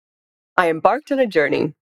I embarked on a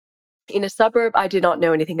journey in a suburb I did not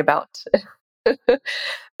know anything about.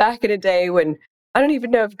 Back in a day when I don't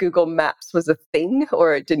even know if Google Maps was a thing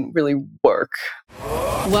or it didn't really work.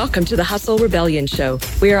 Welcome to the Hustle Rebellion Show.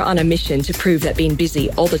 We are on a mission to prove that being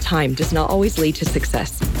busy all the time does not always lead to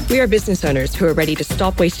success. We are business owners who are ready to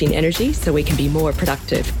stop wasting energy so we can be more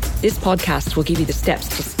productive. This podcast will give you the steps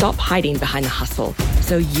to stop hiding behind the hustle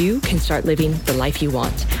so you can start living the life you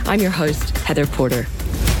want. I'm your host, Heather Porter.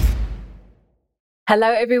 Hello,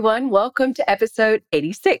 everyone. Welcome to episode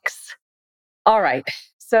 86. All right.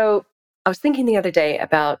 So I was thinking the other day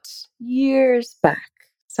about years back,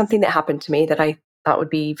 something that happened to me that I thought would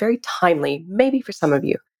be very timely, maybe for some of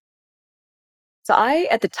you. So I,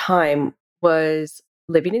 at the time, was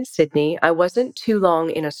living in Sydney. I wasn't too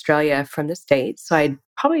long in Australia from the States. So I'd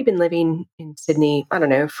probably been living in Sydney, I don't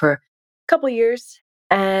know, for a couple of years.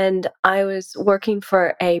 And I was working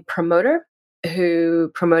for a promoter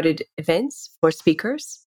who promoted events for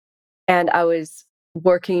speakers. And I was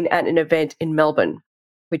working at an event in Melbourne,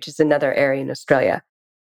 which is another area in Australia.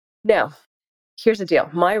 Now, here's the deal.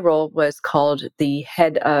 My role was called the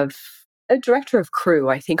head of a director of crew,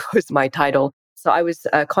 I think was my title. So I was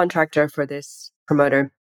a contractor for this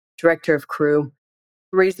promoter, director of crew.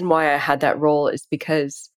 The reason why I had that role is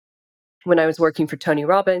because when I was working for Tony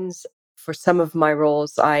Robbins, for some of my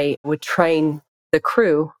roles, I would train the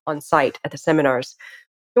crew on site at the seminars.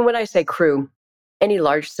 And when I say crew, any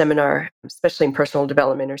large seminar, especially in personal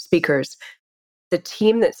development or speakers, the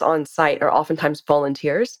team that's on site are oftentimes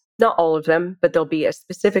volunteers. Not all of them, but there'll be a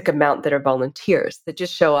specific amount that are volunteers that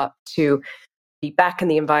just show up to be back in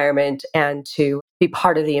the environment and to be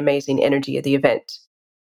part of the amazing energy of the event.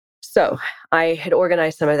 So I had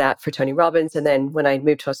organized some of that for Tony Robbins. And then when I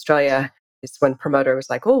moved to Australia, this one promoter was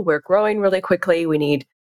like, oh, we're growing really quickly. We need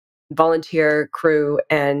volunteer crew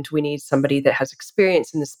and we need somebody that has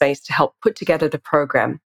experience in the space to help put together the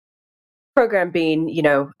program. Program being,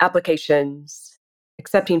 applications,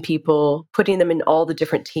 accepting people, putting them in all the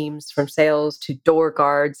different teams from sales to door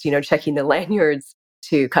guards, checking the lanyards,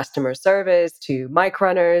 to customer service, to mic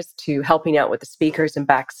runners, to helping out with the speakers and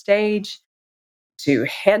backstage, to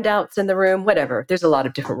handouts in the room, whatever. There's a lot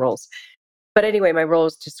of different roles. But anyway, my role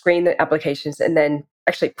is to screen the applications and then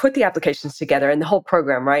actually put the applications together and the whole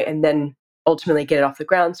program, right? And then ultimately get it off the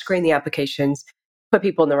ground, screen the applications, put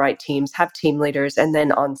people in the right teams, have team leaders, and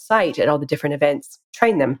then on site at all the different events,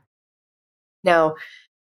 train them. Now,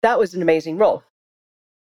 that was an amazing role.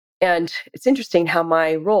 And it's interesting how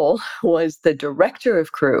my role was the director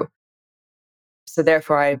of crew. So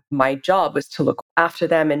therefore, my job was to look after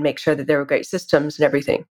them and make sure that there were great systems and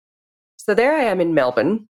everything. So there I am in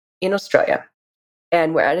Melbourne, in Australia,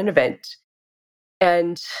 and we're at an event.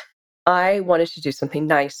 And I wanted to do something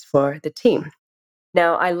nice for the team.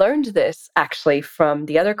 Now, I learned this actually from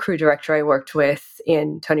the other crew director I worked with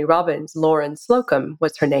in Tony Robbins. Lauren Slocum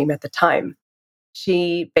was her name at the time.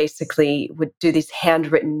 She basically would do these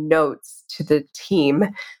handwritten notes to the team,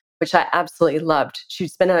 which I absolutely loved. She'd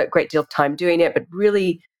spend a great deal of time doing it, but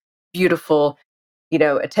really beautiful,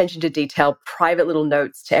 attention to detail, private little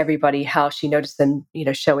notes to everybody, how she noticed them,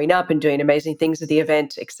 showing up and doing amazing things at the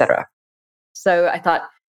event, etc. So I thought,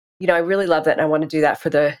 I really love that and I want to do that for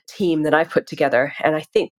the team that I put together. And I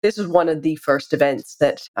think this was one of the first events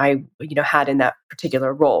that I, had in that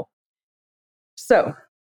particular role. So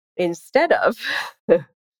instead of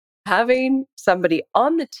having somebody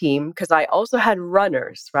on the team, because I also had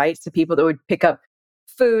runners, right? So people that would pick up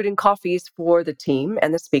food and coffees for the team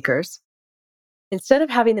and the speakers, instead of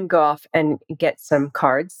having them go off and get some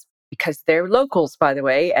cards, because they're locals, by the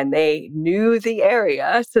way, and they knew the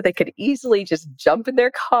area, so they could easily just jump in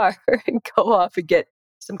their car and go off and get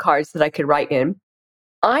some cards that I could write in.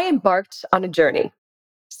 I embarked on a journey.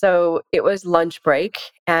 So it was lunch break,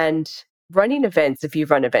 and running events, if you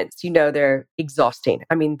run events, they're exhausting.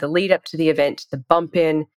 I mean, the lead up to the event, the bump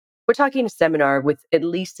in, we're talking a seminar with at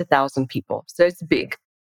least 1,000 people. So it's big.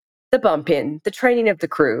 The bump in, the training of the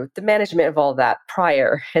crew, the management of all that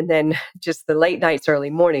prior, and then just the late nights, early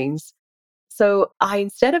mornings. So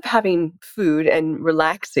instead of having food and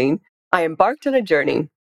relaxing, I embarked on a journey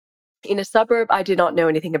in a suburb I did not know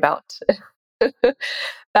anything about.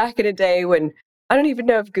 Back in a day when I don't even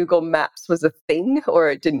know if Google Maps was a thing or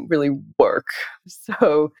it didn't really work.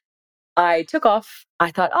 So I took off. I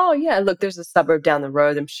thought, oh, yeah, look, there's a suburb down the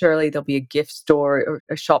road. And surely there'll be a gift store or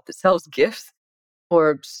a shop that sells gifts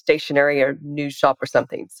or stationery or news shop or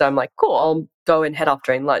something. So I'm like, cool, I'll go and head off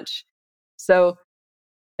during lunch. So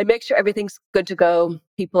I make sure everything's good to go.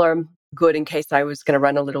 People are good in case I was going to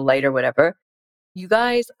run a little late or whatever. You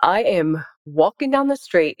guys, I am walking down the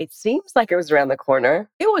street. It seems like it was around the corner.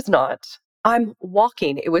 It was not. I'm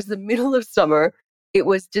walking. It was the middle of summer. It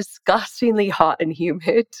was disgustingly hot and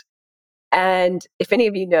humid. And if any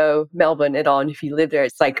of you know Melbourne at all, and if you live there,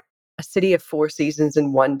 it's like a city of four seasons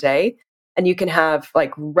in one day. And you can have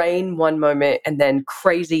like rain one moment and then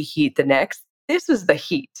crazy heat the next. This was the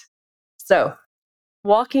heat. So,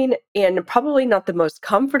 walking in probably not the most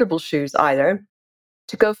comfortable shoes either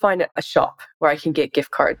to go find a shop where I can get gift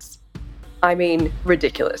cards. I mean,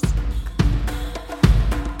 ridiculous.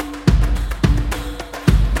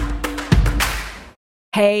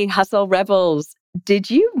 Hey, Hustle Rebels.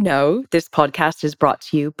 Did you know this podcast is brought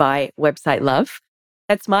to you by Website Love?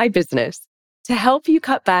 That's my business. To help you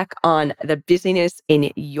cut back on the busyness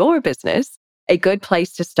in your business, a good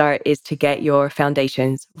place to start is to get your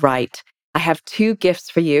foundations right. I have two gifts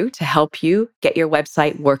for you to help you get your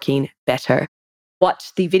website working better.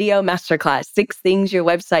 Watch the video masterclass, 6 things your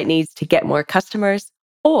website needs to get more customers,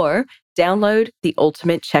 or download the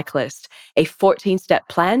Ultimate Checklist, a 14-step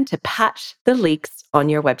plan to patch the leaks on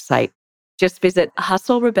your website. Just visit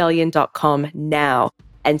hustlerebellion.com now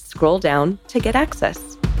and scroll down to get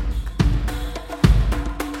access.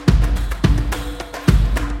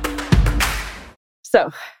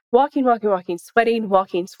 So, walking, sweating,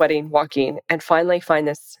 and finally find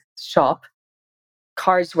this shop.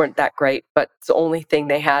 Cars weren't that great, but it's the only thing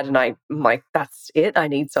they had. And I'm like, that's it. I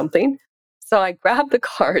need something. So I grabbed the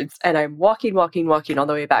cards and I'm walking all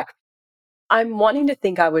the way back. I'm wanting to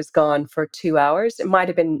think I was gone for 2 hours. It might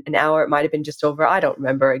have been an hour. It might have been just over. I don't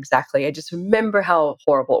remember exactly. I just remember how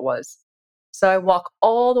horrible it was. So I walk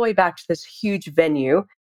all the way back to this huge venue.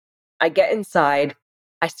 I get inside.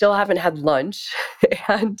 I still haven't had lunch.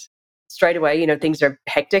 And straight away, things are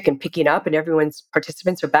hectic and picking up and everyone's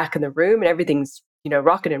participants are back in the room and everything's,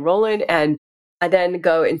 rocking and rolling. And I then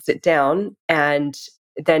go and sit down and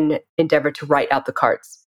then endeavor to write out the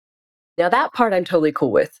cards. Now that part I'm totally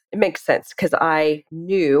cool with. It makes sense because I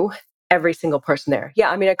knew every single person there.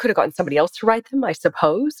 Yeah, I mean, I could have gotten somebody else to write them, I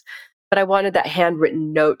suppose, but I wanted that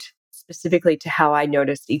handwritten note specifically to how I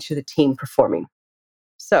noticed each of the team performing.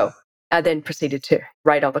 So I then proceeded to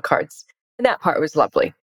write all the cards. And that part was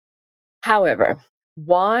lovely. However,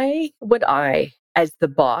 why would I, as the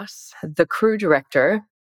boss, the crew director,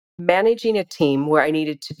 managing a team where I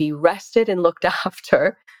needed to be rested and looked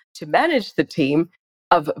after to manage the team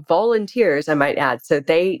of volunteers, I might add. So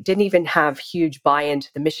they didn't even have huge buy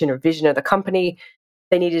into the mission or vision of the company.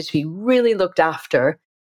 They needed to be really looked after.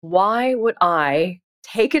 Why would I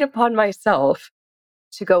take it upon myself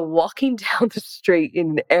to go walking down the street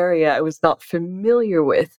in an area I was not familiar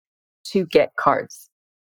with to get cards?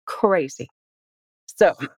 Crazy.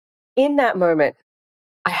 So in that moment,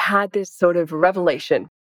 I had this sort of revelation,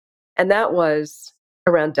 and that was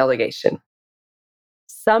around delegation.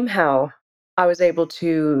 Somehow I was able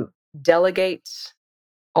to delegate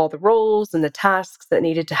all the roles and the tasks that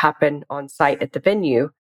needed to happen on site at the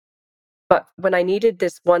venue. But when I needed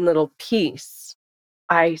this one little piece,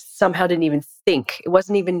 I somehow didn't even think, it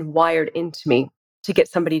wasn't even wired into me to get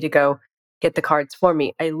somebody to go get the cards for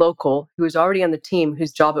me, a local who was already on the team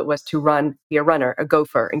whose job it was to be a runner, a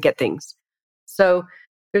gopher, and get things. So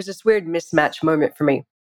there's this weird mismatch moment for me.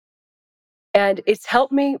 And it's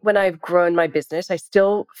helped me when I've grown my business. I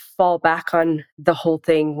still fall back on the whole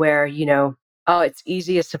thing where, oh, it's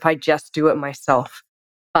easiest if I just do it myself.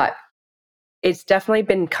 But it's definitely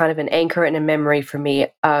been kind of an anchor and a memory for me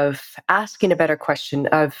of asking a better question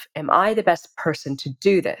of, am I the best person to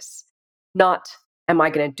do this? Not, am I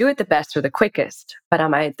going to do it the best or the quickest, but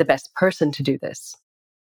am I the best person to do this?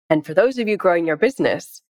 And for those of you growing your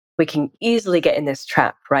business, we can easily get in this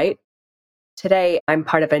trap, right? Today, I'm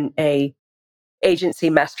part of a agency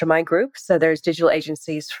mastermind group. So there's digital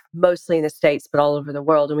agencies mostly in the States, but all over the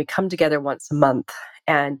world. And we come together once a month.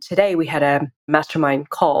 And today we had a mastermind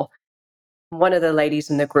call. One of the ladies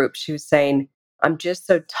in the group, she was saying, I'm just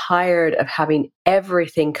so tired of having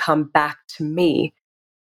everything come back to me.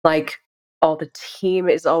 Like, all the team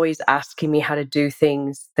is always asking me how to do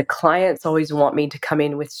things. The clients always want me to come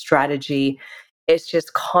in with strategy. It's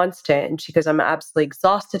just constant. And she goes, I'm absolutely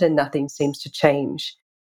exhausted and nothing seems to change.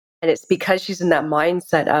 And it's because she's in that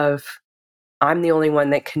mindset of, I'm the only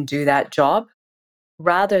one that can do that job,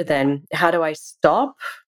 rather than how do I stop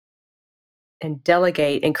and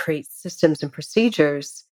delegate and create systems and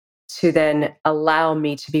procedures to then allow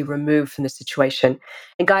me to be removed from the situation.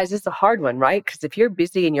 And guys, it's a hard one, right? Because if you're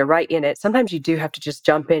busy and you're right in it, sometimes you do have to just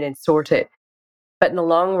jump in and sort it. But in the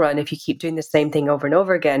long run, if you keep doing the same thing over and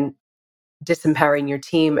over again, disempowering your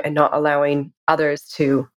team and not allowing others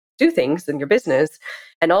to do things in your business,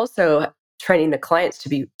 and also training the clients to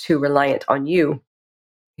be too reliant on you,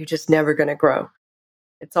 you're just never going to grow.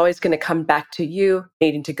 It's always going to come back to you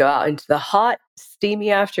needing to go out into the hot,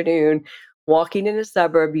 steamy afternoon, walking in a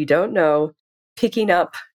suburb you don't know, picking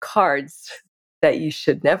up cards that you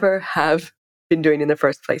should never have been doing in the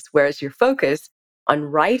first place. Whereas your focus on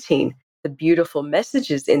writing the beautiful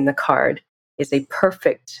messages in the card is a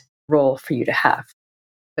perfect role for you to have,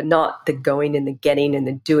 but not the going and the getting and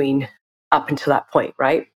the doing up until that point,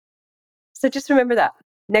 right? So just remember that.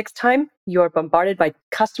 Next time you're bombarded by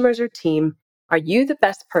customers or team, are you the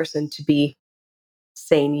best person to be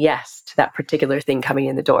saying yes to that particular thing coming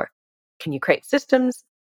in the door? Can you create systems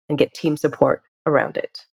and get team support around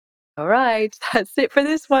it? All right, that's it for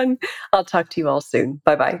this one. I'll talk to you all soon.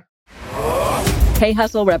 Bye-bye. Hey,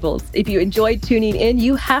 Hustle Rebels. If you enjoyed tuning in,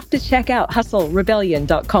 you have to check out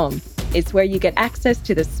hustlerebellion.com. It's where you get access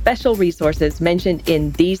to the special resources mentioned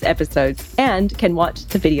in these episodes and can watch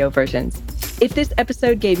the video versions. If this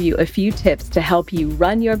episode gave you a few tips to help you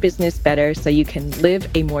run your business better so you can live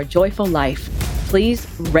a more joyful life, please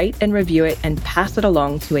rate and review it and pass it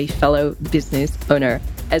along to a fellow business owner.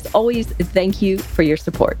 As always, thank you for your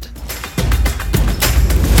support.